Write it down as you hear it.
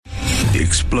The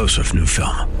explosive new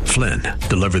film, Flynn,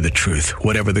 deliver the truth,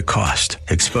 whatever the cost,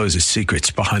 exposes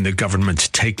secrets behind the government's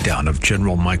takedown of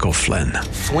General Michael Flynn.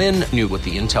 Flynn knew what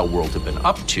the intel world had been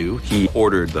up to. He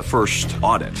ordered the first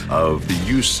audit of the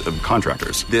use of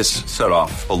contractors. This set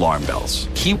off alarm bells.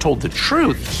 He told the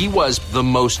truth. He was the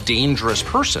most dangerous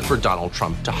person for Donald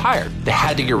Trump to hire. They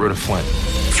had to get rid of Flynn.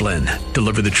 Flynn,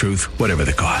 deliver the truth, whatever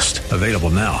the cost. Available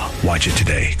now. Watch it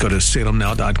today. Go to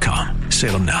salemnow.com.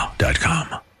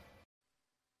 salemnow.com.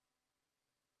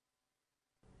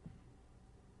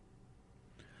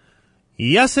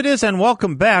 Yes, it is, and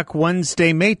welcome back.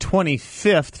 Wednesday, May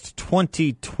 25th,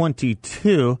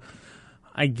 2022.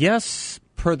 I guess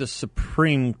per the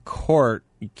Supreme Court,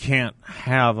 you can't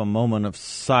have a moment of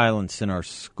silence in our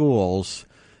schools.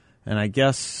 And I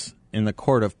guess in the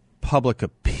court of public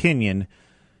opinion,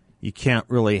 you can't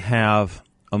really have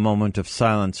a moment of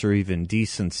silence or even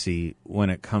decency when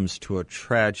it comes to a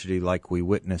tragedy like we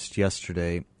witnessed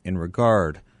yesterday in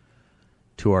regard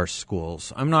to our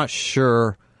schools. I'm not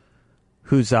sure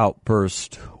whose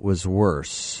outburst was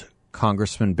worse,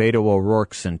 Congressman Beto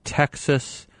O'Rourke's in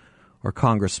Texas or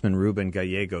Congressman Ruben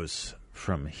Gallegos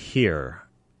from here.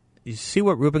 You see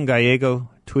what Ruben Gallego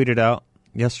tweeted out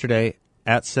yesterday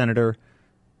at Senator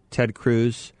Ted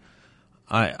Cruz?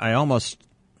 I almost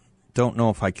don't know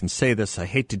if I can say this. I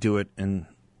hate to do it in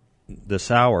this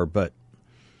hour, but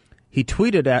he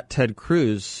tweeted at Ted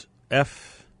Cruz,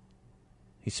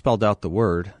 he spelled out the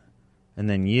word, and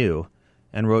then you,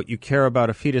 and wrote, "You care about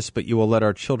a fetus, but you will let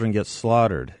our children get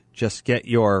slaughtered. Just get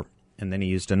your," and then he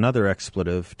used another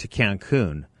expletive, "to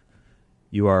Cancun.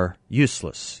 You are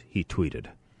useless," he tweeted.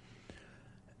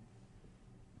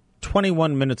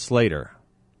 21 minutes later,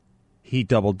 he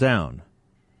doubled down.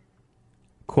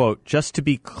 Quote, "Just to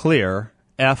be clear,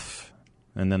 F,"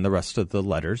 and then the rest of the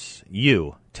letters,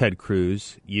 "you, Ted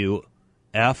Cruz, you,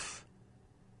 F,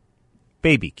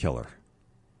 baby killer."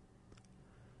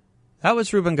 That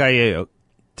was Ruben Gallego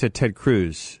to Ted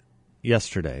Cruz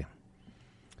yesterday.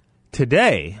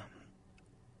 Today,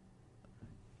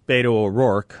 Beto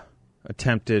O'Rourke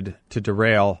attempted to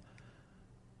derail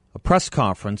a press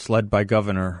conference led by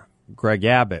Governor Greg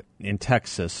Abbott in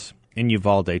Texas, in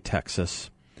Uvalde, Texas,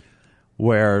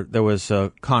 where there was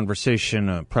a conversation,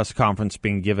 a press conference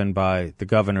being given by the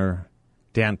governor,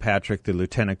 Dan Patrick, the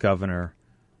lieutenant governor,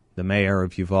 the mayor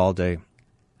of Uvalde,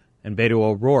 and Beto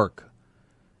O'Rourke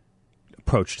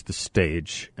approached the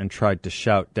stage and tried to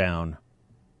shout down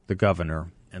the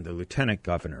governor and the lieutenant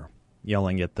governor,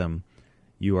 yelling at them,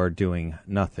 "You are doing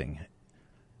nothing.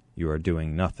 You are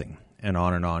doing nothing," and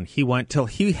on and on. He went till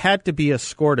he had to be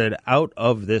escorted out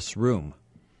of this room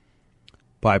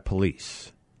by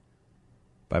police.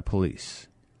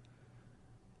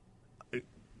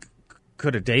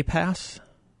 Could a day pass?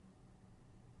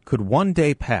 Could one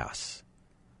day pass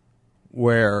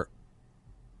where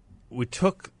we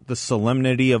took the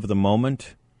solemnity of the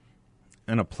moment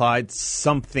and applied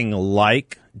something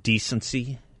like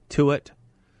decency to it?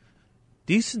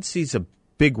 Decency's a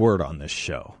big word on this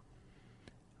show.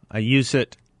 I use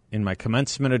it in my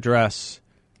commencement address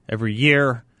every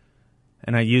year,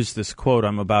 and I use this quote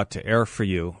I'm about to air for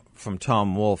you from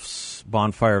Tom Wolfe's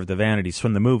Bonfire of the Vanities,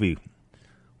 from the movie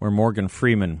where Morgan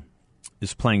Freeman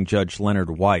is playing Judge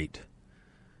Leonard White.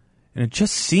 And it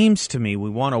just seems to me we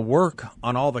want to work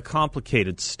on all the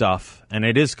complicated stuff, and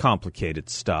it is complicated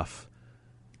stuff,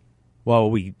 while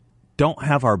we don't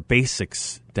have our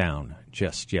basics down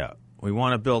just yet. We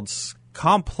want to build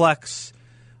complex,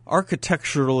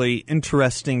 architecturally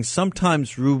interesting,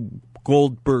 sometimes Rube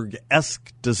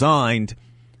Goldberg-esque designed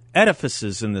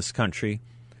edifices in this country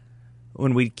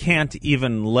when we can't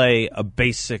even lay a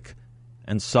basic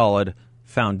and solid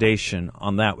foundation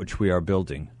on that which we are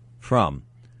building from.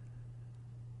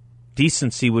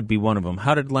 Decency would be one of them.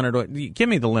 How did Leonard White... Give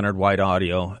me the Leonard White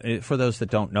audio. For those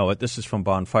that don't know it, this is from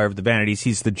Bonfire of the Vanities.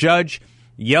 He's the judge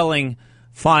yelling,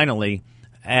 finally,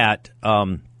 at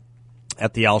the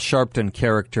Al Sharpton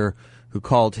character who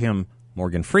called him,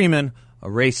 Morgan Freeman, a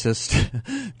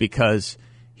racist because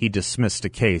he dismissed a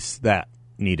case that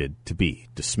needed to be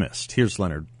dismissed. Here's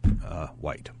Leonard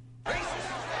White.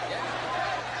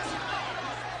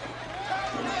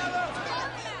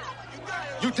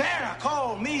 You dare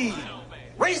call me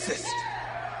racist?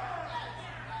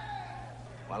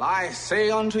 Well, I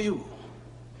say unto you,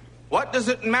 what does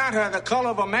it matter the color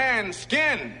of a man's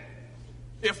skin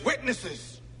if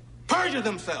witnesses perjure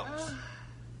themselves?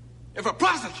 If a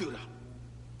prosecutor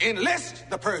enlists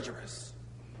the perjurers?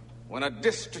 When a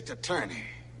district attorney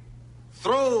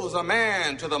throws a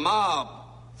man to the mob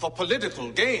for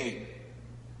political gain?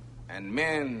 And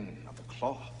men of the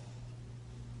cloth,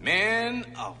 men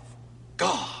of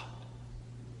God,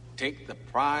 take the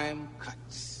prime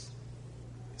cuts.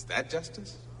 Is that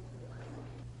justice?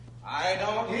 I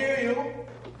don't hear you.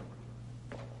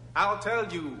 I'll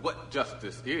tell you what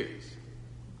justice is.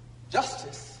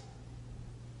 Justice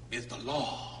is the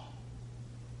law.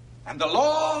 And the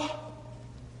law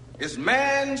is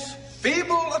man's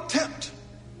feeble attempt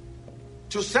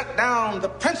to set down the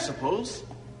principles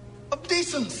of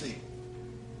decency.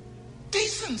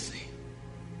 Decency.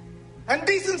 And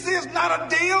decency is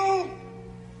not a deal.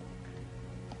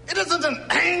 It isn't an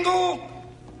angle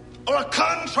or a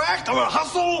contract or a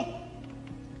hustle.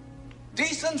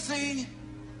 Decency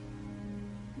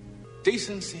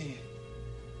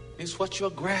is what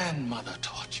your grandmother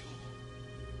taught you.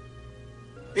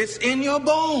 It's in your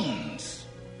bones.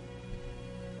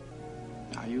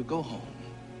 Now you go home.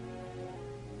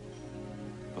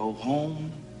 Go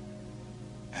home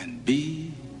and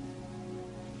be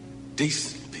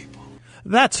decent people.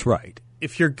 That's right.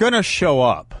 If you're going to show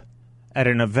up at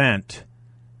an event,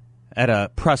 at a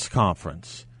press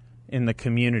conference in the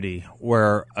community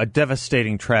where a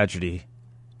devastating tragedy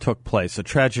took place, a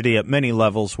tragedy at many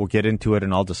levels, we'll get into it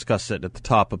and I'll discuss it at the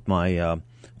top of my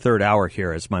third hour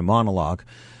here as my monologue.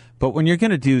 But when you're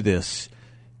going to do this,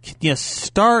 can you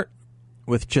start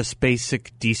with just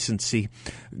basic decency?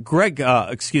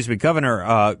 Governor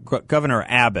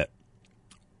Abbott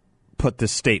put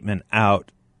this statement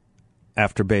out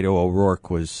after Beto O'Rourke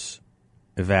was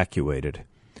evacuated.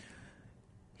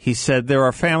 He said, there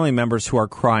are family members who are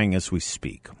crying as we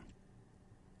speak.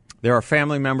 There are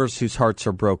family members whose hearts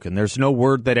are broken. There's no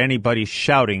word that anybody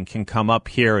shouting can come up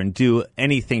here and do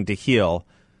anything to heal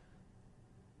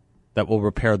that will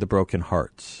repair the broken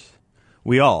hearts.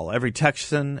 We all, every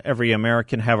Texan, every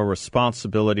American, have a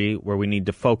responsibility where we need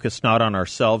to focus not on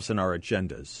ourselves and our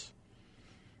agendas.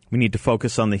 We need to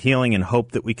focus on the healing and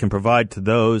hope that we can provide to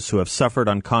those who have suffered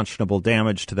unconscionable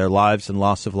damage to their lives and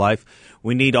loss of life.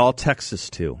 We need all Texas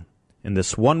to, in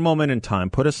this one moment in time,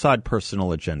 put aside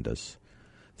personal agendas.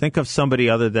 Think of somebody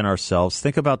other than ourselves.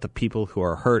 Think about the people who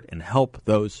are hurt and help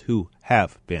those who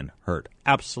have been hurt.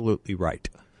 Absolutely right.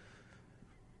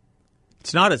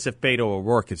 It's not as if Beto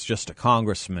O'Rourke is just a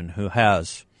congressman who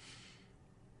has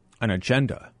an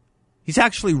agenda. He's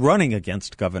actually running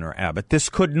against Governor Abbott. This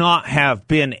could not have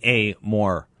been a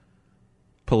more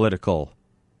political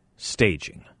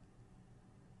staging.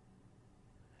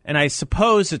 And I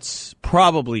suppose it's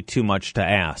probably too much to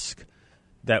ask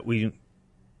that we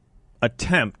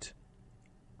attempt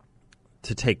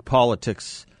to take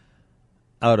politics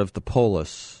out of the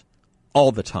polis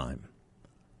all the time.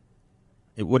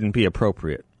 It wouldn't be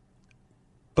appropriate.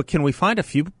 But can we find a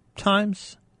few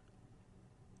times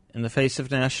in the face of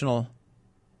national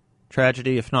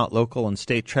tragedy, if not local and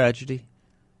state tragedy,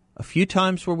 a few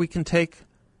times where we can take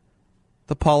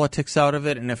the politics out of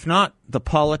it? And if not the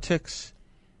politics,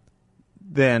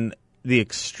 then the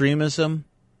extremism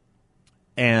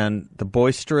and the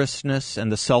boisterousness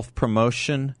and the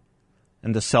self-promotion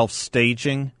and the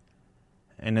self-staging,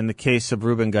 and in the case of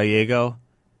Ruben Gallego,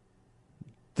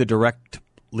 the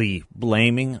directly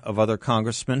blaming of other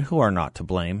congressmen who are not to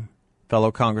blame,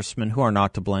 fellow congressmen who are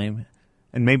not to blame,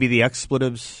 and maybe the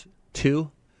expletives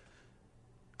too.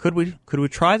 Could we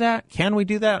try that? Can we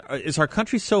do that? Is our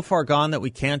country so far gone that we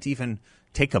can't even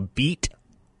take a beat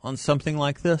on something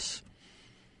like this?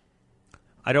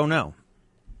 I don't know.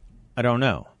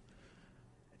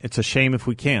 It's a shame if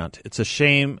we can't. It's a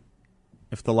shame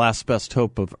if the last best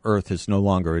hope of Earth is no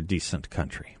longer a decent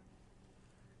country.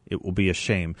 It will be a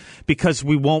shame because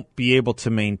we won't be able to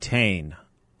maintain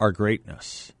our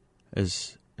greatness.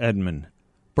 As Edmund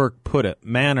Burke put it,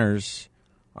 manners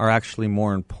are actually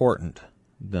more important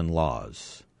than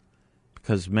laws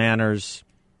because manners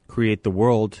create the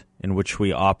world in which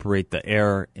we operate, the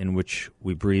air in which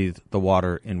we breathe, the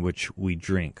water in which we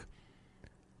drink.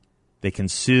 They can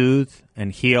soothe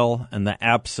and heal, and the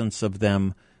absence of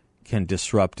them can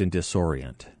disrupt and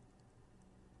disorient.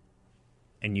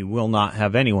 And you will not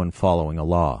have anyone following a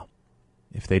law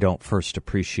if they don't first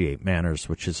appreciate manners,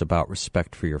 which is about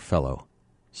respect for your fellow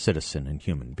citizen and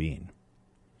human being.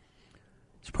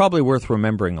 It's probably worth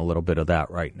remembering a little bit of that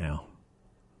right now.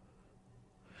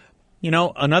 You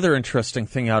know, another interesting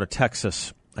thing out of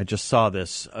Texas, I just saw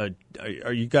this.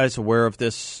 Are you guys aware of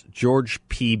this? George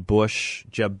P. Bush,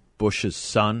 Jeb Bush's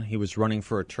son, he was running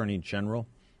for attorney general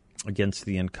against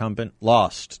the incumbent,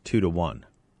 lost 2-1.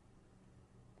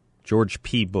 George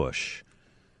P. Bush.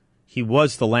 He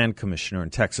was the land commissioner in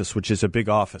Texas, which is a big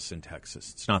office in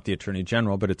Texas. It's not the attorney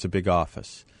general, but it's a big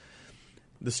office.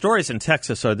 The stories in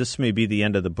Texas are this may be the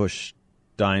end of the Bush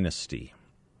dynasty.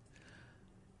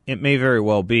 It may very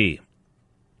well be.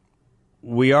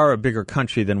 we are a bigger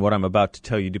country than what I'm about to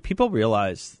tell you. Do people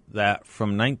realize that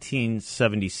from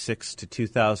 1976 to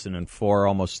 2004,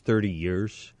 almost 30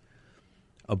 years,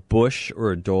 a Bush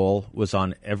or a Dole was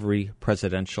on every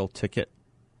presidential ticket?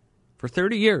 For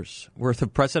 30 years worth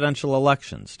of presidential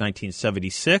elections.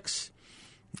 1976,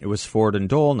 it was Ford and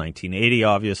Dole. 1980,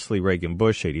 obviously,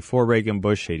 Reagan-Bush. 84,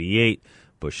 Reagan-Bush. 88,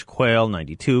 Bush-Quayle.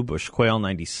 92, Bush-Quayle.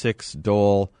 96,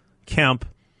 Dole, Kemp.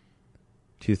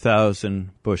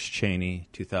 2000, Bush-Cheney.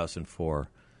 2004,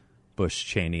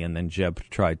 Bush-Cheney. And then Jeb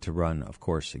tried to run, of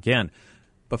course, again.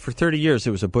 But for 30 years,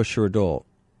 it was a Bush or a Dole.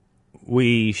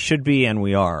 We should be, and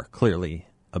we are, clearly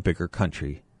a bigger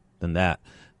country than that.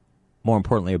 More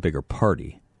importantly, a bigger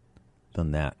party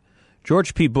than that.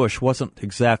 George P. Bush wasn't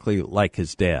exactly like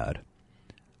his dad,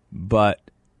 but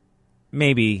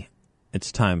maybe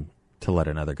it's time to let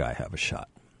another guy have a shot.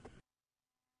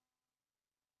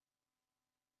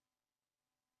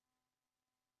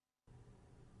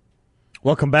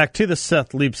 Welcome back to the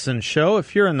Seth Leibsohn Show.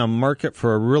 If you're in the market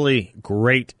for a really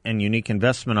great and unique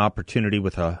investment opportunity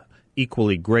with a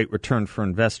equally great return for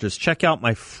investors, check out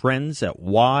my friends at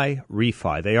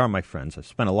YRefi. They are my friends. I've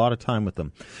spent a lot of time with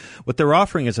them. What they're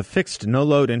offering is a fixed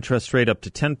no-load interest rate up to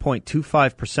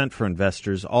 10.25% for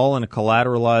investors, all in a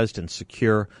collateralized and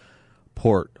secure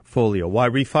portfolio.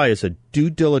 YRefi is a due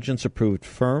diligence-approved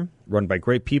firm run by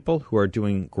great people who are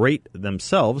doing great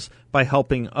themselves by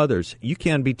helping others. You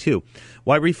can be too.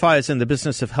 YRefi is in the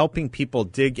business of helping people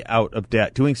dig out of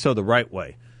debt, doing so the right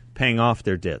way, paying off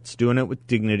their debts, doing it with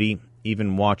dignity,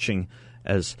 even watching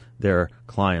as their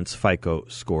clients' FICO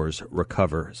scores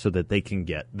recover so that they can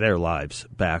get their lives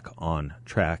back on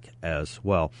track as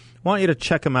well. I want you to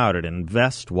check them out at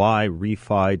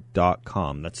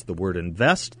investyrefi.com. That's the word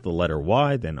invest, the letter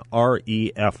Y, then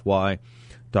REFY.com.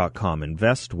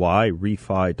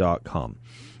 Investyrefi.com.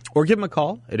 Or give them a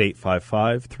call at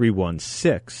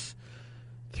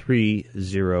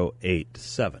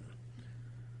 855-316-3087.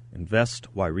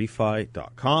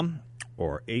 InvestYRefi.com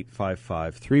or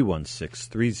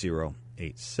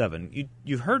 855-316-3087.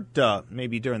 You've heard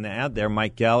maybe during the ad there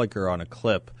Mike Gallagher on a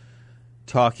clip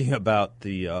talking about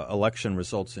the election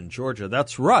results in Georgia.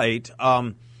 That's right.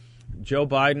 Joe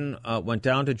Biden went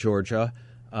down to Georgia,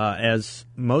 as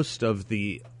most of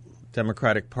the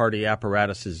Democratic Party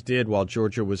apparatuses did while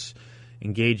Georgia was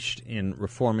engaged in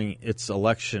reforming its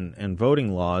election and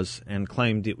voting laws, and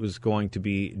claimed it was going to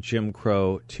be Jim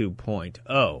Crow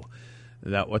 2.0,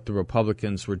 that what the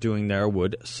Republicans were doing there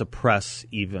would suppress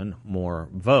even more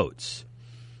votes.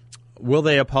 Will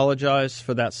they apologize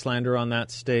for that slander on that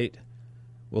state?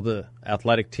 Will the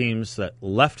athletic teams that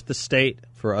left the state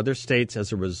for other states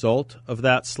as a result of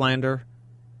that slander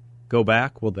go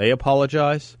back? Will they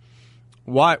apologize?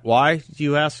 Why do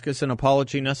you ask, is an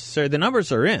apology necessary? The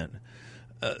numbers are in.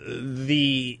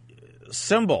 The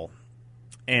symbol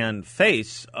and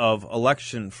face of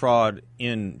election fraud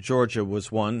in Georgia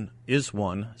is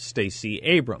one Stacey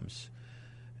Abrams.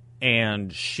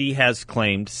 And she has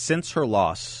claimed since her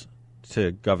loss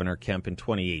to Governor Kemp in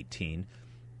 2018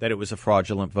 that it was a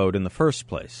fraudulent vote in the first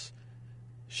place.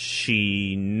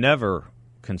 She never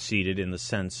conceded in the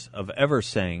sense of ever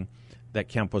saying that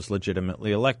Kemp was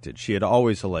legitimately elected. She had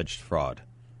always alleged fraud.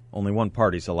 Only one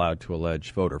party's allowed to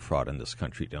allege voter fraud in this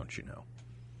country, don't you know?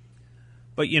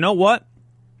 But you know what?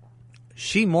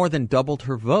 She more than doubled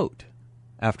her vote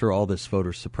after all this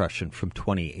voter suppression from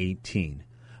 2018.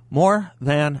 More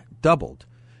than doubled.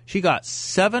 She got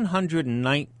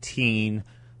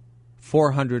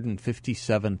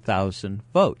 457,000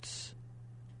 votes.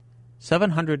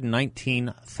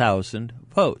 719,000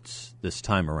 votes this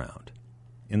time around.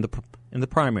 In the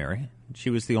primary, she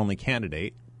was the only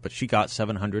candidate, but she got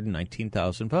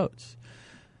 719,000 votes.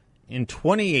 In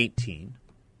 2018,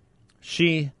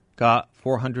 she got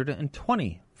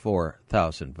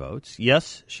 424,000 votes.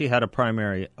 Yes, she had a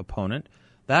primary opponent.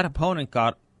 That opponent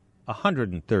got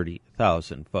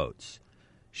 130,000 votes.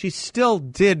 She still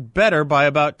did better by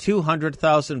about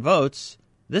 200,000 votes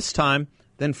this time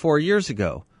than 4 years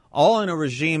ago, all in a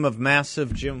regime of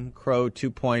massive Jim Crow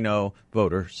 2.0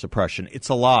 voter suppression. It's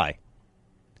a lie.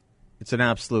 It's an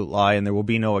absolute lie, and there will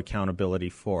be no accountability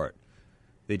for it.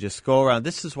 They just go around.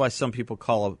 This is why some people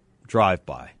call a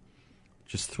drive-by.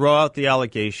 Just throw out the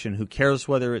allegation. Who cares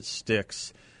whether it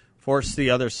sticks? Force the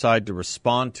other side to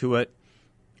respond to it.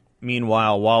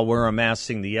 Meanwhile, while we're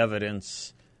amassing the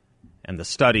evidence and the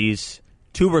studies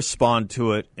to respond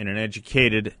to it in an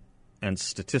educated and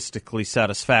statistically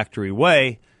satisfactory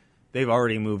way, they've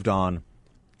already moved on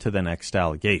to the next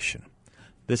allegation.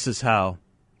 This is how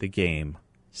the game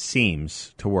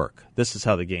seems to work. This is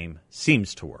how the game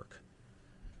seems to work.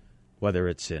 Whether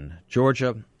it's in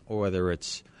Georgia or whether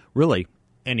it's really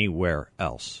anywhere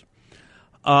else.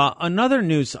 Another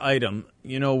news item,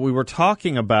 we were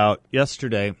talking about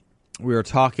yesterday,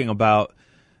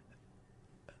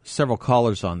 several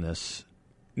callers on this.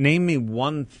 Name me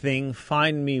one thing,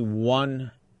 find me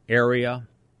one area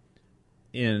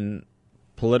in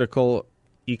political,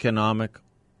 economic,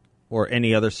 or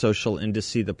any other social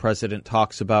indice the president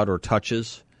talks about or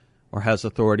touches or has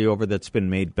authority over that's been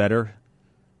made better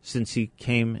since he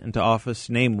came into office.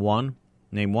 Name one.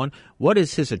 What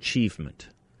is his achievement?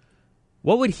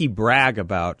 What would he brag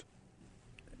about?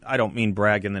 I don't mean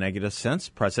brag in the negative sense.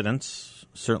 Presidents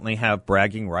certainly have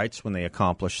bragging rights when they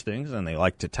accomplish things, and they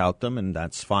like to tout them, and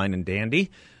that's fine and dandy.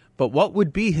 But what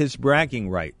would be his bragging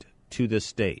right to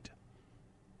this date?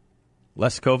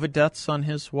 Less COVID deaths on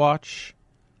his watch?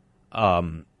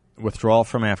 Withdrawal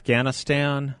from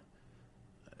Afghanistan?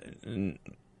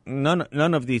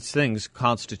 None of these things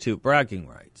constitute bragging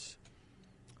rights.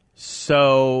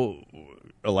 So,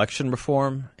 election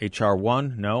reform, H.R.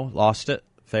 1, no, lost it,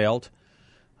 failed.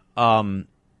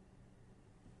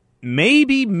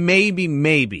 Maybe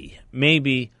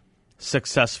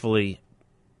successfully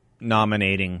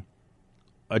nominating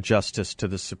a justice to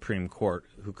the Supreme Court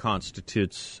who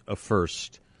constitutes a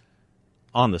first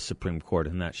on the Supreme Court,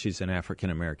 in that she's an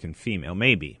African-American female.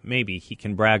 Maybe he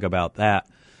can brag about that.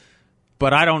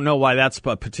 But I don't know why that's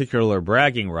a particular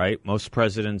bragging right. Most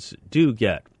presidents do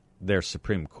get their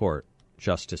Supreme Court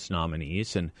justice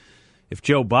nominees. And if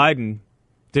Joe Biden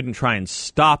didn't try and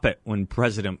stop it when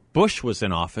President Bush was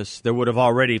in office, there would have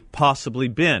already possibly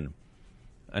been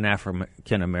an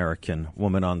African-American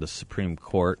woman on the Supreme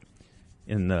Court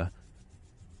in the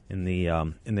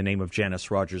name of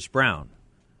Janice Rogers Brown.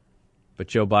 But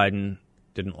Joe Biden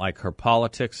didn't like her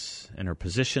politics and her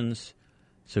positions,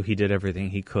 so he did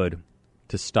everything he could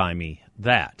to stymie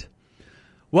that.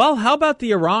 Well, how about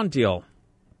the Iran deal?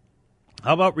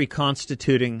 How about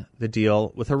reconstituting the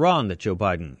deal with Iran that Joe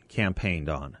Biden campaigned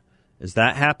on? Is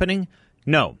that happening?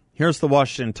 No. Here's the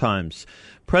Washington Times.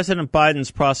 President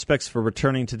Biden's prospects for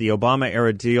returning to the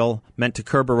Obama-era deal meant to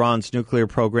curb Iran's nuclear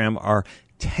program are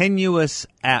tenuous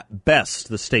at best,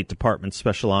 the State Department's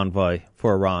special envoy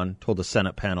for Iran told a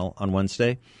Senate panel on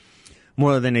Wednesday.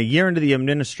 More than a year into the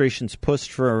administration's push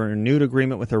for a renewed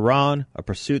agreement with Iran, a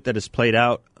pursuit that has played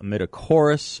out amid a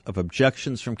chorus of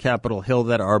objections from Capitol Hill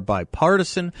that are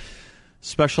bipartisan,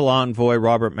 Special Envoy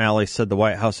Robert Malley said the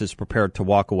White House is prepared to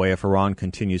walk away if Iran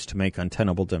continues to make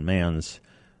untenable demands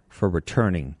for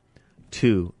returning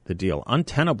to the deal.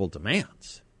 Untenable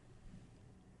demands.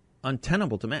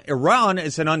 Untenable demand. Iran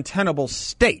is an untenable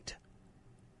state.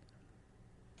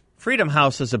 Freedom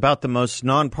House is about the most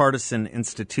nonpartisan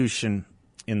institution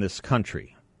in this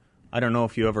country. I don't know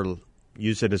if you ever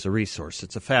use it as a resource.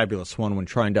 It's a fabulous one when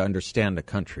trying to understand a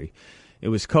country. It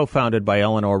was co-founded by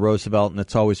Eleanor Roosevelt, and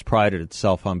it's always prided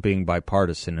itself on being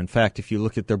bipartisan. In fact, if you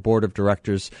look at their board of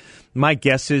directors, my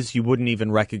guess is you wouldn't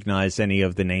even recognize any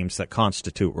of the names that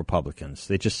constitute Republicans.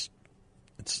 They just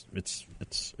it's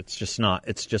just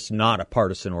not a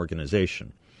partisan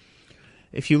organization.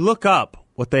 If you look up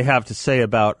what they have to say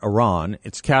about Iran,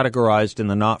 it's categorized in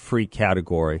the not free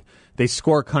category. They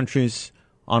score countries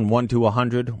on 1 to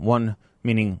 100, 1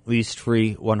 meaning least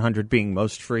free, 100 being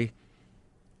most free.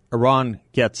 Iran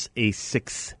gets a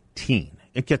 16.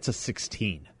 It gets a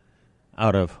 16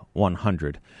 out of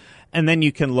 100. And then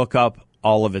you can look up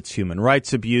all of its human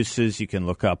rights abuses. You can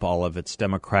look up all of its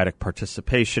democratic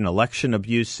participation, election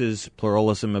abuses,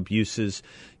 pluralism abuses.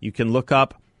 You can look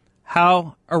up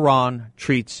how Iran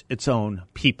treats its own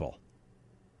people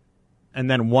and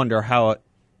then wonder how it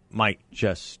might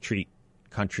just treat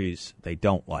countries they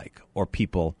don't like or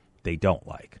people they don't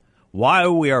like. Why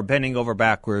we are bending over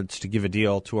backwards to give a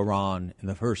deal to Iran in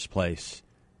the first place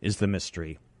is the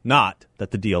mystery, not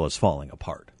that the deal is falling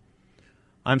apart.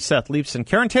 I'm Seth Leibson.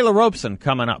 Karen Taylor Robeson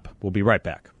coming up. We'll be right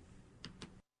back.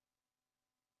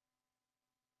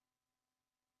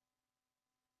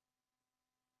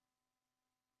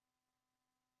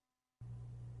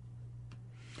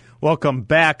 Welcome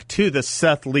back to the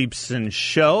Seth Leibson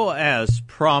Show. As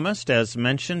promised, as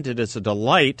mentioned, it is a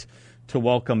delight to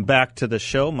welcome back to the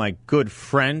show my good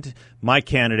friend, my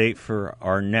candidate for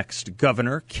our next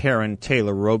governor, Karen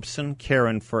Taylor Robeson.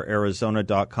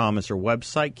 KarenForArizona.com is her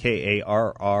website,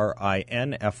 KarrinFor,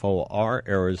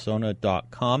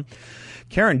 Arizona.com.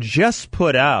 Karen just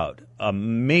put out a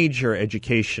major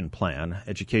education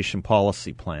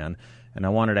policy plan, and I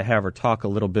wanted to have her talk a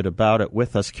little bit about it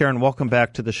with us. Karen, welcome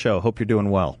back to the show. Hope you're doing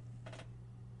well.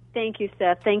 Thank you,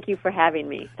 Seth. Thank you for having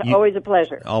me. It's always a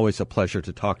pleasure. Always a pleasure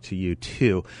to talk to you,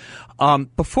 too.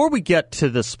 Before we get to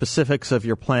the specifics of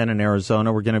your plan in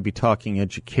Arizona, we're going to be talking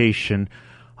education.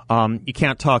 You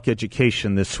can't talk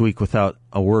education this week without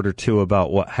a word or two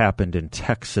about what happened in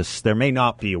Texas. There may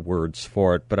not be words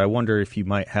for it, but I wonder if you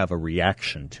might have a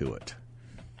reaction to it.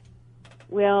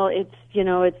 Well, it's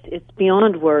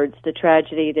beyond words, the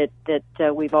tragedy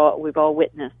that we've all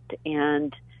witnessed,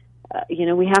 and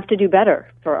we have to do better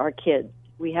for our kids.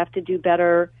 We have to do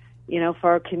better,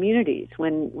 for our communities.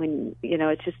 When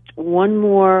it's just one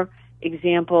more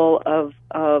example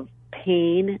of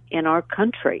pain in our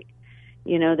country.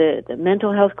 The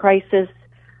mental health crisis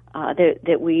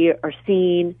that we are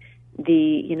seeing,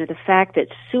 the fact that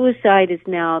suicide is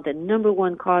now the number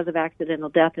one cause of accidental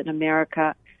death in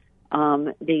America,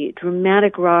 the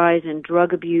dramatic rise in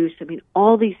drug abuse. I mean,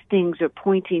 all these things are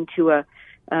pointing to a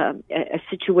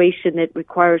situation that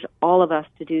requires all of us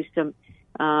to do some,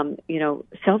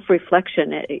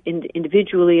 self-reflection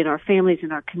individually in our families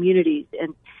and our communities.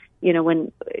 And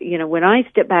when I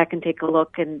step back and take a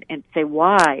look and say,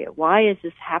 why is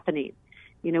this happening?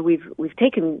 We've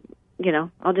taken,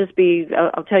 I'll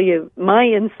tell you my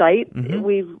insight.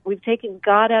 Mm-hmm. We've taken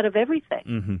God out of everything.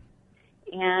 Mm-hmm.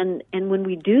 And when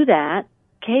we do that,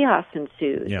 chaos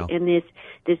ensues. Yeah. And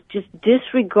this just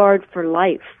disregard for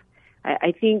life.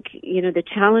 I think, the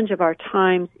challenge of our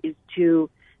times is to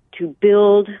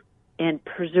build and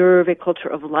preserve a culture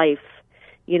of life,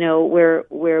 where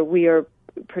we are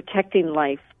protecting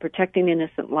life, protecting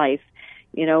innocent life,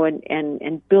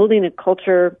 and building a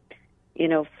culture,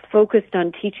 focused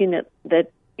on teaching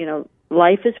that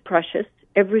life is precious.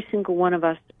 Every single one of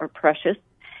us are precious,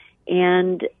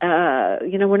 and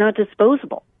we're not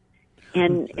disposable.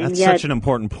 And that's yet, such an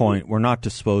important point. We're not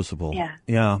disposable.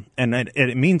 Yeah. And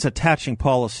it means attaching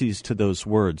policies to those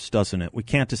words, doesn't it? We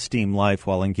can't esteem life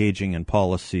while engaging in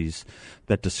policies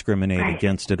that discriminate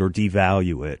against it or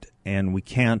devalue it. And we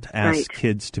can't ask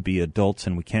kids to be adults,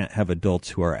 and we can't have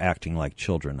adults who are acting like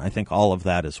children. I think all of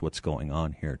that is what's going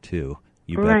on here, too.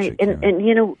 You betcha, Karen.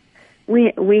 And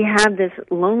we have this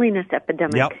loneliness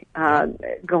epidemic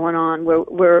going on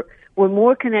where we're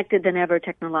more connected than ever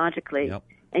technologically. Yep.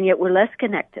 And yet we're less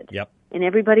connected. Yep. And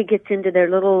everybody gets into their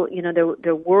little,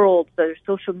 their worlds, their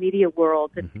social media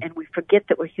worlds, and we forget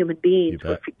that we're human beings.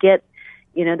 We forget,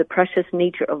 the precious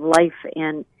nature of life,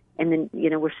 and then,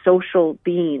 we're social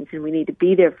beings, and we need to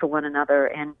be there for one another.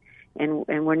 And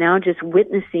we're now just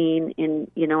witnessing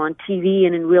on TV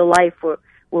and in real life, we're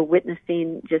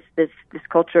witnessing just this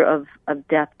culture of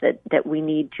death that we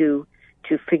need to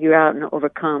figure out and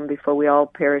overcome before we all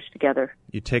perish together.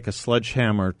 You take a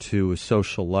sledgehammer to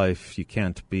social life, you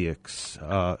can't be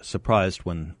surprised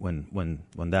when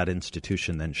that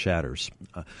institution then shatters.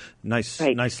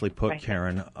 Nicely put,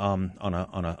 Karen.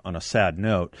 On a sad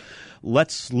note,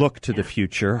 let's look to the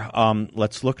future.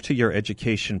 Let's look to your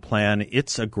education plan.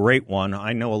 It's a great one.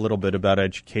 I know a little bit about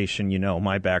education. You know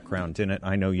my background in it.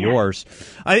 I know yours.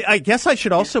 I guess I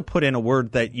should also put in a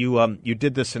word that you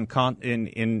did this in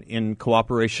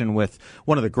cooperation with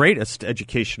one of the greatest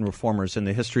education reformers in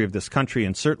the history of this country,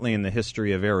 and certainly in the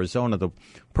history of Arizona, the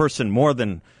person more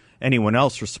than anyone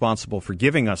else responsible for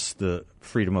giving us the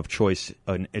freedom of choice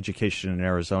in education in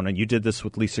Arizona. You did this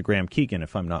with Lisa Graham Keegan,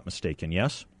 if I'm not mistaken,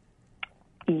 yes?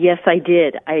 Yes, I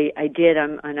did. I did.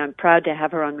 I'm proud to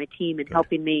have her on my team and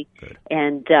helping me. Good.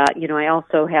 And, I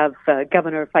also have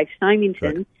Governor Fife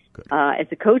Symington as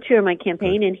a co-chair of my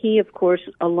campaign, and he, of course,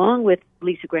 along with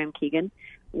Lisa Graham Keegan,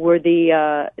 were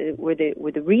the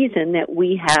reason that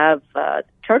we have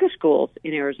charter schools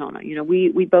in Arizona.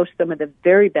 We boast some of the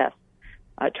very best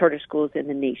charter schools in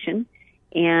the nation,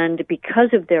 and because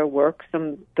of their work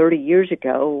some 30 years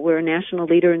ago, we're a national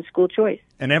leader in school choice.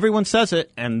 And everyone says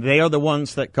it, and they are the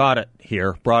ones that got it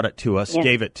here, brought it to us,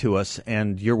 gave it to us,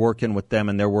 and you're working with them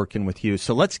and they're working with you.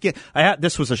 So let's get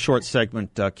this was a short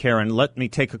segment, Karen. Let me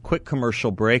take a quick commercial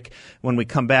break. When we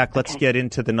come back, let's get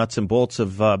into the nuts and bolts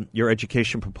of your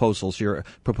education proposals, your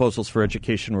proposals for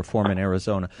education reform in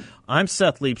Arizona. I'm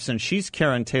Seth Leibson. She's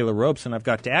Karen Taylor Robeson. I've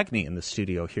got Dagny in the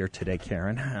studio here today,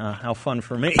 Karen. How fun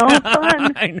for me. Oh,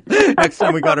 fun. Next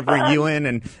time we got to bring you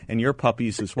in and your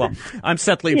puppies as well. I'm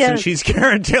Seth Leibson. Yes. She's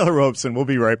Karen Taylor Robeson. We'll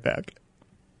be right back.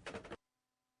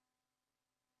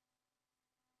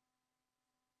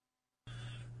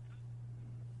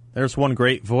 There's one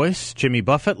great voice, Jimmy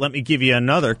Buffett. Let me give you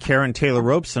another, Karen Taylor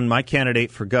Robeson, my candidate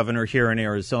for governor here in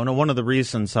Arizona. One of the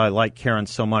reasons I like Karen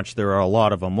so much, there are a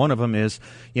lot of them. One of them is,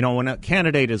 when a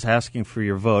candidate is asking for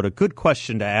your vote, a good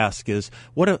question to ask is,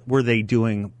 what were they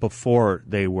doing before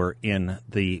they were in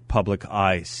the public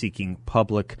eye, seeking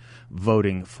public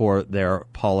voting for their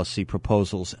policy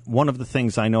proposals? One of the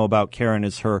things I know about Karen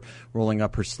is her rolling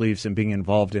up her sleeves and being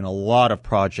involved in a lot of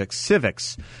projects,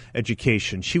 civics,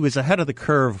 education. She was ahead of the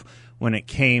curve when it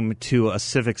came to a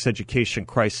civics education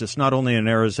crisis, not only in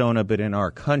Arizona, but in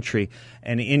our country.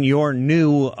 And in your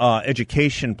new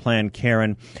education plan,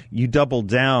 Karen, you doubled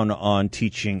down on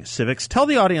teaching civics. Tell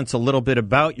the audience a little bit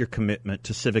about your commitment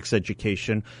to civics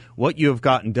education, what you have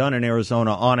gotten done in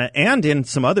Arizona on it and in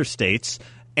some other states,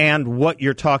 and what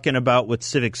you're talking about with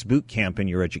Civics Boot Camp in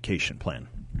your education plan.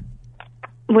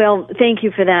 Well, thank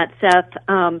you for that, Seth.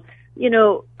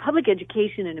 Public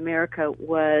education in America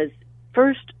was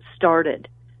first started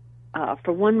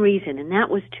for one reason, and that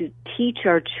was to teach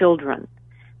our children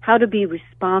how to be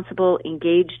responsible,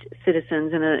 engaged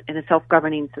citizens in a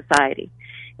self-governing society.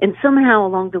 And somehow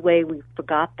along the way, we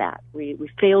forgot that. We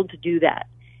failed to do that.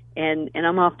 And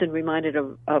I'm often reminded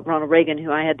of Ronald Reagan,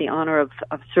 who I had the honor of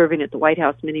serving at the White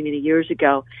House many, many years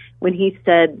ago, when he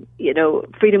said,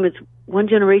 freedom is one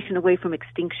generation away from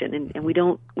extinction, and we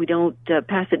don't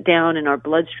pass it down in our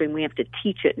bloodstream. We have to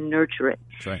teach it and nurture it.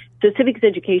 That's right. So civics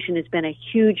education has been a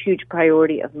huge, huge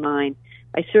priority of mine.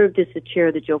 I served as the chair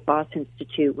of the Joe Foss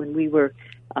Institute when we were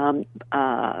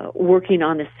working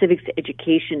on the Civics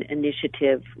Education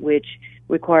Initiative, which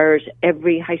requires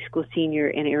every high school senior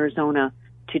in Arizona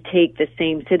to take the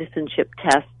same citizenship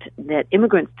test that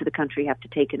immigrants to the country have to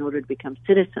take in order to become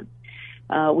citizens.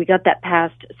 We got that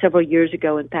passed several years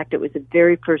ago. In fact, it was the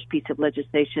very first piece of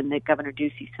legislation that Governor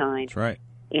Ducey signed. That's right.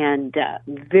 And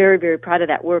very, very proud of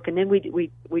that work. And then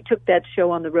we took that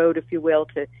show on the road, if you will,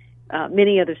 to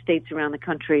many other states around the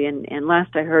country. And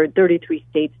last I heard, 33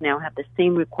 states now have the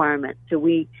same requirement. So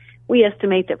we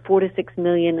estimate that 4 to 6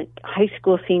 million high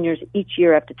school seniors each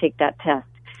year have to take that test.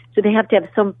 So they have to have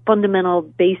some fundamental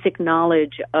basic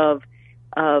knowledge of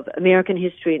American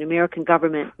history and American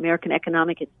government, American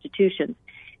economic institutions.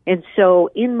 And so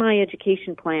in my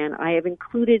education plan, I have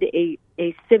included a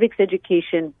civics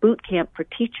education boot camp for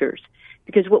teachers,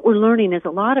 because what we're learning is a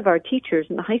lot of our teachers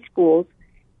in the high schools,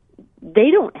 they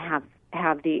don't have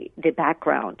the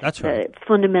background, That's right. the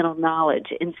fundamental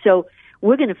knowledge. And so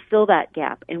we're going to fill that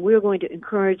gap, and we're going to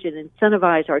encourage and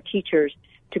incentivize our teachers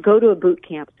to go to a boot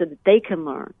camp so that they can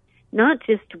learn. Not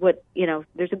just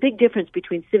there's a big difference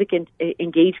between civic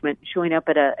engagement, showing up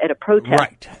at a protest,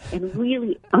 right, and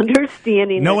really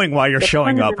understanding, knowing why you're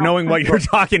showing up, knowing what you're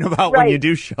talking about right. when you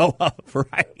do show up,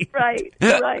 right?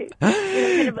 Right.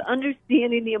 Kind of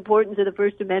understanding the importance of the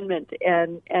First Amendment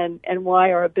and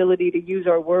why our ability to use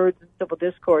our words in civil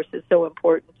discourse is so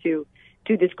important to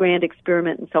this grand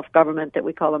experiment in self-government that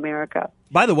we call America.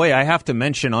 By the way, I have to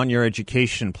mention on your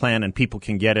education plan, and people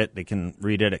can get it, they can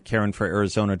read it at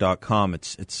KarenForArizona.com.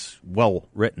 It's well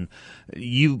written.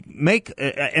 You make,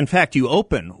 in fact, you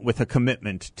open with a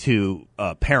commitment to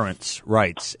parents'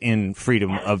 rights in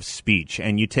freedom of speech,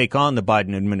 and you take on the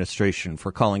Biden administration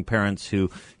for calling parents who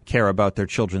care about their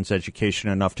children's education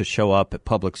enough to show up at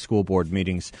public school board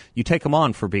meetings. You take them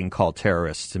on for being called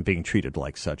terrorists and being treated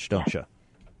like such, don't you?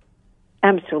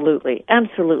 Absolutely.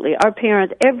 Our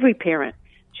parents, every parent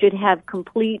should have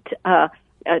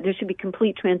there should be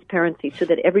complete transparency so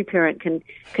that every parent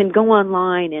can go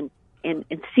online and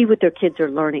see what their kids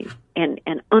are learning and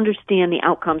understand the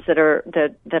outcomes that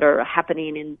are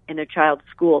happening in a child's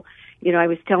school. I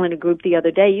was telling a group the other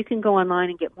day, you can go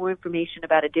online and get more information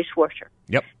about a dishwasher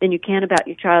than you can about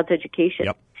your child's education.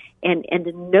 Yep. And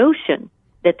the notion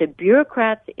that the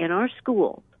bureaucrats in our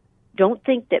schools don't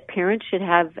think that parents should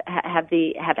have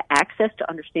access to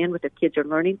understand what their kids are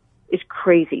learning is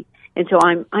crazy. And so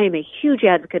I am a huge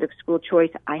advocate of school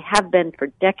choice. I have been for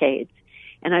decades.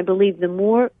 And I believe the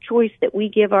more choice that we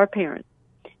give our parents,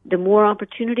 the more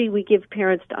opportunity we give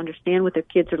parents to understand what their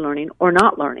kids are learning or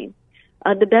not learning,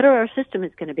 the better our system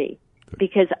is going to be.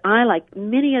 Because I, like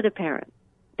many other parents,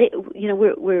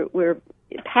 we're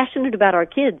passionate about our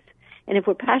kids. And if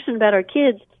we're passionate about our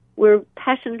kids, we're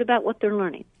passionate about what they're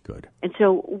learning. Good. And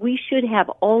so we should have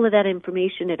all of that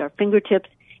information at our fingertips,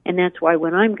 and that's why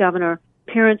when I'm governor,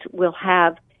 parents will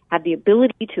have the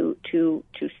ability to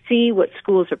see what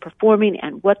schools are performing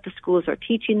and what the schools are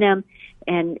teaching them.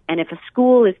 And if a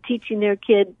school is teaching their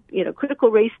kid, critical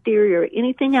race theory or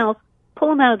anything else, pull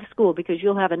them out of the school because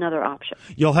you'll have another option.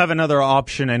 You'll have another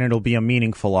option, and it'll be a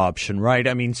meaningful option, right?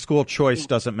 I mean, school choice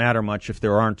doesn't matter much if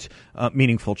there aren't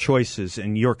meaningful choices.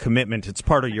 And your commitment, it's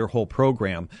part of your whole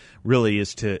program, really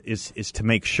is to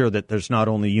make sure that there's not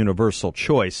only universal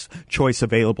choice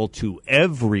available to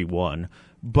everyone,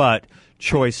 but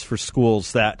choice for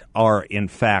schools that are in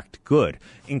fact good,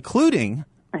 including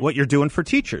what you're doing for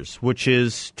teachers, which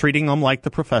is treating them like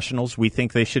the professionals we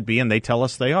think they should be, and they tell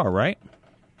us they are, right?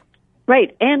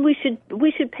 Right, and we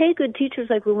should pay good teachers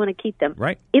like we want to keep them.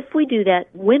 Right. If we do that,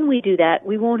 when we do that,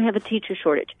 we won't have a teacher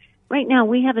shortage. Right now,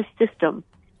 we have a system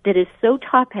that is so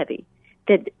top-heavy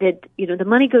that the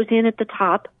money goes in at the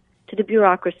top to the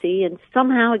bureaucracy, and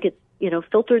somehow it gets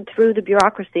filtered through the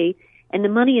bureaucracy, and the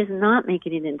money is not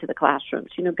making it into the classrooms.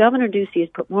 Governor Ducey has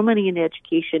put more money into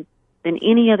education than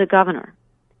any other governor,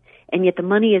 and yet the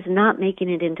money is not making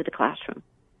it into the classroom.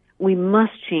 We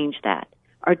must change that.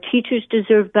 Our teachers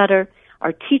deserve better.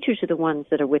 Our teachers are the ones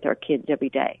that are with our kids every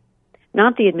day,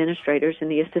 not the administrators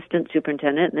and the assistant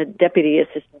superintendent and the deputy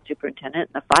assistant superintendent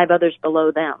and the 5 others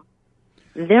below them.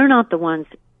 They're not the ones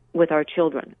with our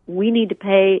children. We need to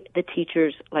pay the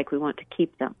teachers like we want to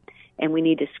keep them, and we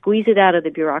need to squeeze it out of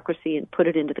the bureaucracy and put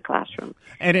it into the classroom.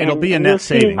 And it'll be a net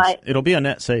savings. It'll be a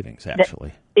net savings,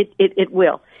 actually. It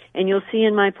will. And you'll see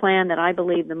in my plan that I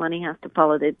believe the money has to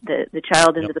follow the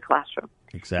child into the classroom.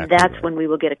 Exactly. That's right. when we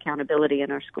will get accountability in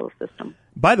our school system.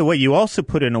 By the way, you also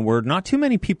put in a word, not too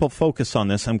many people focus on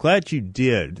this. I'm glad you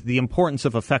did. The importance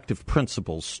of effective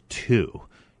principals, too.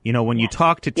 When you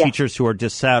talk to teachers who are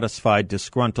dissatisfied,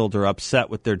 disgruntled, or upset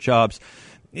with their jobs,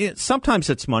 sometimes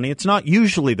it's money. It's not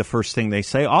usually the first thing they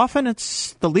say. Often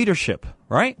it's the leadership,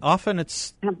 right? Often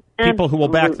it's people who will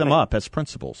back them up as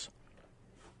principals.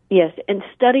 Yes, and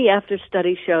study after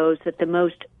study shows that the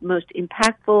most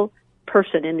impactful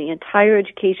person in the entire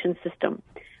education system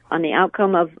on the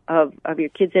outcome of your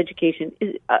kid's education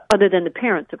is, other than the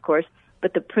parents, of course,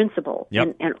 but the principal.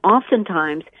 Yep. And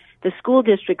oftentimes the school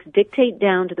districts dictate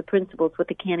down to the principals what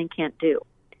they can and can't do.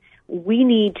 We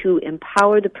need to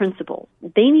empower the principals.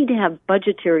 They need to have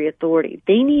budgetary authority.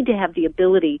 They need to have the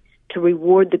ability to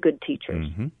reward the good teachers.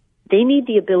 Mm-hmm. They need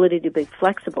the ability to be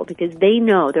flexible because they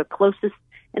know their closest.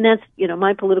 And that's,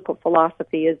 my political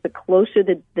philosophy is the closer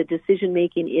the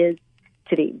decision-making is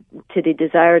to the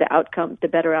desired outcome, the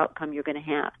better outcome you're going to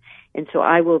have. And so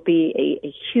I will be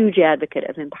a huge advocate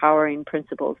of empowering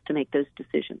principals to make those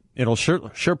decisions. It'll sure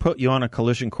put you on a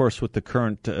collision course with the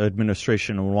current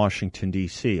administration in Washington,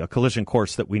 D.C., a collision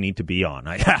course that we need to be on,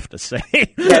 I have to say.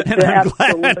 Yes, and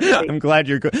absolutely. I'm glad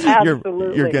you're going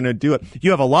to do it.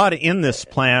 You have a lot in this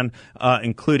plan,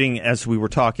 including, as we were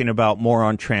talking about, more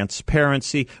on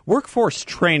transparency. Workforce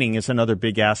training is another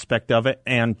big aspect of it,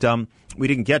 and we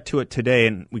didn't get to it today,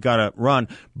 and we got to run,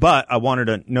 but I wanted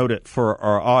to note it for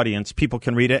our audience. People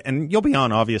can read it, and you'll be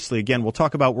on, obviously. Again, we'll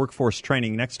talk about workforce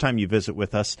training next time you visit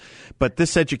with us. But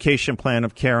this education plan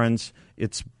of Karen's,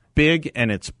 it's big,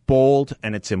 and it's bold,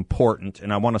 and it's important,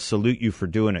 and I want to salute you for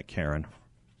doing it, Karen.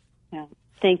 Yeah.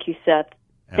 Thank you, Seth.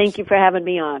 Absolutely. Thank you for having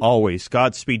me on. Always.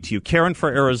 Godspeed to you.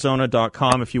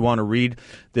 KarenForArizona.com if you want to read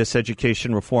this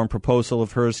education reform proposal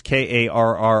of hers,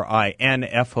 KarinFor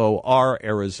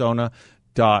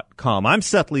Arizona.com. I'm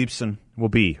Seth Leibson. We'll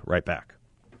be right back.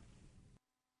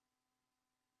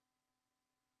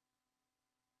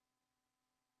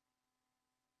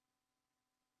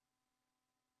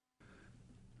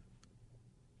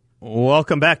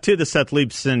 Welcome back to the Seth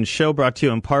Leibson Show, brought to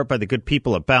you in part by the good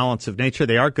people at Balance of Nature.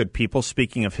 They are good people.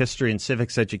 Speaking of history and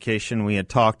civics education, we had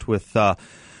talked with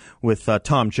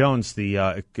Tom Jones,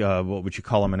 the what would you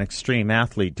call him, an extreme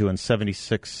athlete, doing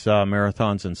 76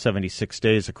 marathons in 76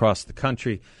 days across the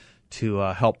country to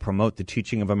help promote the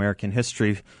teaching of American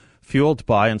history, fueled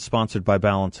by and sponsored by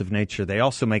Balance of Nature. They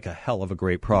also make a hell of a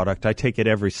great product. I take it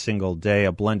every single day,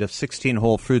 a blend of 16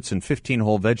 whole fruits and 15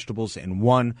 whole vegetables in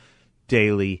one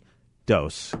daily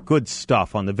dose. Good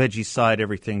stuff. On the veggie side,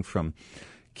 everything from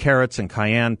carrots and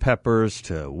cayenne peppers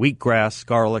to wheatgrass,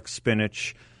 garlic,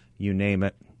 spinach, you name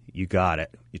it, you got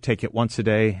it. You take it once a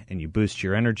day and you boost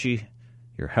your energy,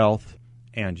 your health,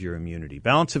 and your immunity.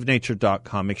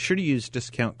 Balanceofnature.com. Make sure to use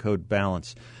discount code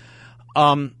BALANCE.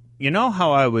 You know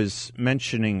how I was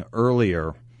mentioning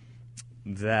earlier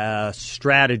the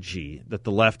strategy that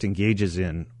the left engages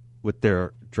in with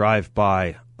their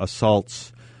drive-by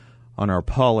assaults on our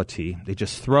polity? They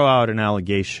just throw out an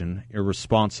allegation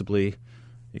irresponsibly.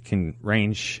 It can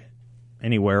range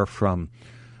anywhere from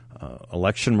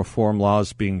election reform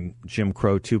laws being Jim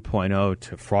Crow 2.0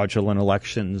 to fraudulent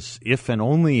elections, if and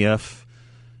only if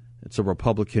it's a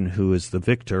Republican who is the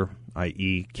victor,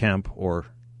 i.e. Kemp or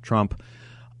Trump.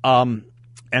 And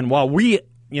while we,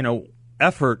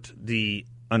 effort the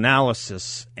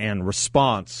analysis and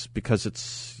response, because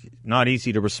it's not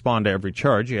easy to respond to every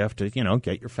charge. You have to,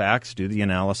 get your facts, do the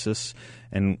analysis,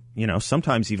 and,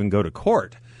 sometimes even go to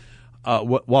court.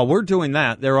 While we're doing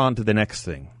that, they're on to the next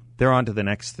thing.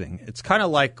 It's kind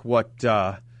of like what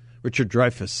Richard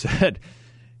Dreyfuss said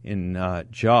in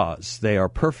Jaws. They are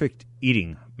perfect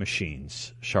eating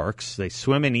machines, sharks. They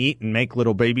swim and eat and make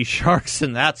little baby sharks,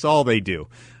 and that's all they do.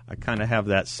 I kind of have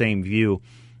that same view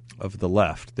of the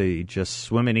left. They just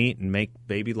swim and eat and make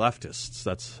baby leftists.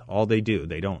 That's all they do.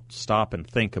 They don't stop and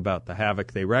think about the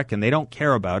havoc they wreak, and they don't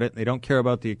care about it. They don't care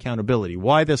about the accountability.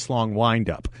 Why this long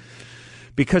wind-up?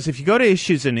 Because if you go to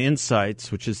Issues and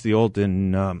Insights, which is the old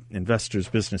Investors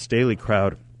Business Daily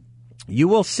crowd, you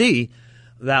will see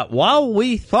that while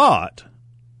we thought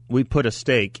we put a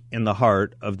stake in the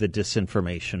heart of the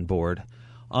disinformation board,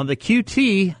 on the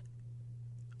QT,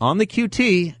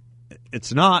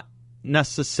 it's not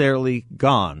necessarily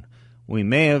gone. We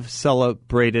may have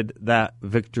celebrated that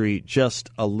victory just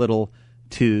a little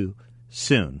too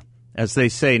soon. As they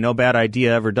say, no bad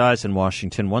idea ever dies in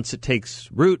Washington. Once it takes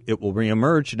root, it will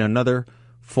reemerge in another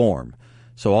form.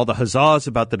 So all the huzzahs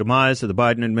about the demise of the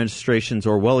Biden administration's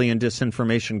Orwellian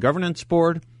Disinformation Governance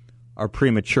Board are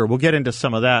premature. We'll get into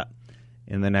some of that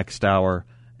in the next hour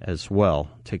as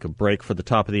well. Take a break for the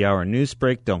top of the hour news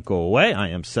break. Don't go away. I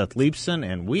am Seth Leibson,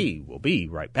 and we will be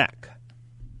right back.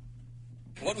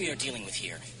 What we are dealing with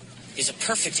here is a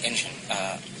perfect engine,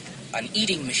 an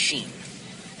eating machine.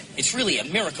 It's really a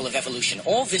miracle of evolution.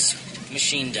 All this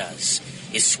machine does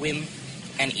is swim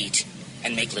and eat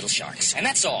and make little sharks. And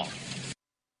that's all.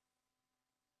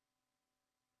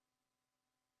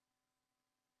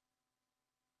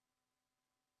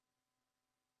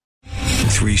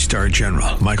 Three-star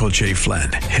General Michael J.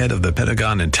 Flynn, head of the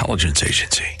Pentagon Intelligence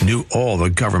Agency, knew all the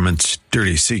government's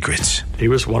dirty secrets. He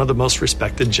was one of the most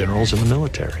respected generals in the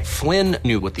military. Flynn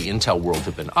knew what the intel world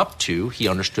had been up to. He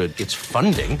understood its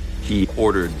funding. He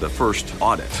ordered the first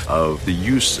audit of the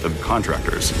use of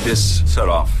contractors. This set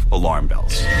off alarm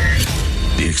bells.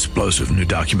 The explosive new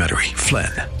documentary,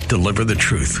 Flynn, Deliver the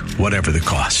Truth, Whatever the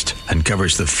Cost,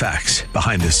 uncovers the facts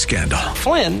behind this scandal.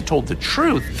 Flynn told the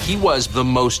truth. He was the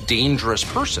most dangerous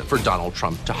person for Donald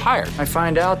Trump to hire. I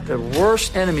find out the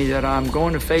worst enemy that I'm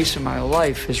going to face in my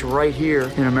life is right here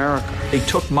in America. They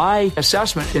took my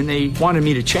assessment and they wanted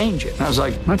me to change it. And I was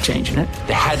like, I'm not changing it.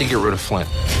 They had to get rid of Flynn.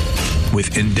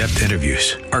 With in-depth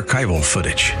interviews, archival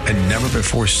footage, and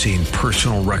never-before-seen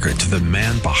personal records of the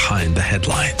man behind the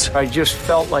headlines. I just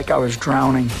felt like I was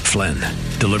drowning. Flynn,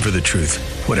 Deliver the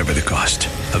Truth, Whatever the Cost.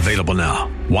 Available now.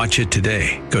 Watch it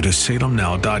today. Go to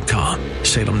salemnow.com.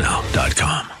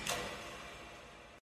 salemnow.com.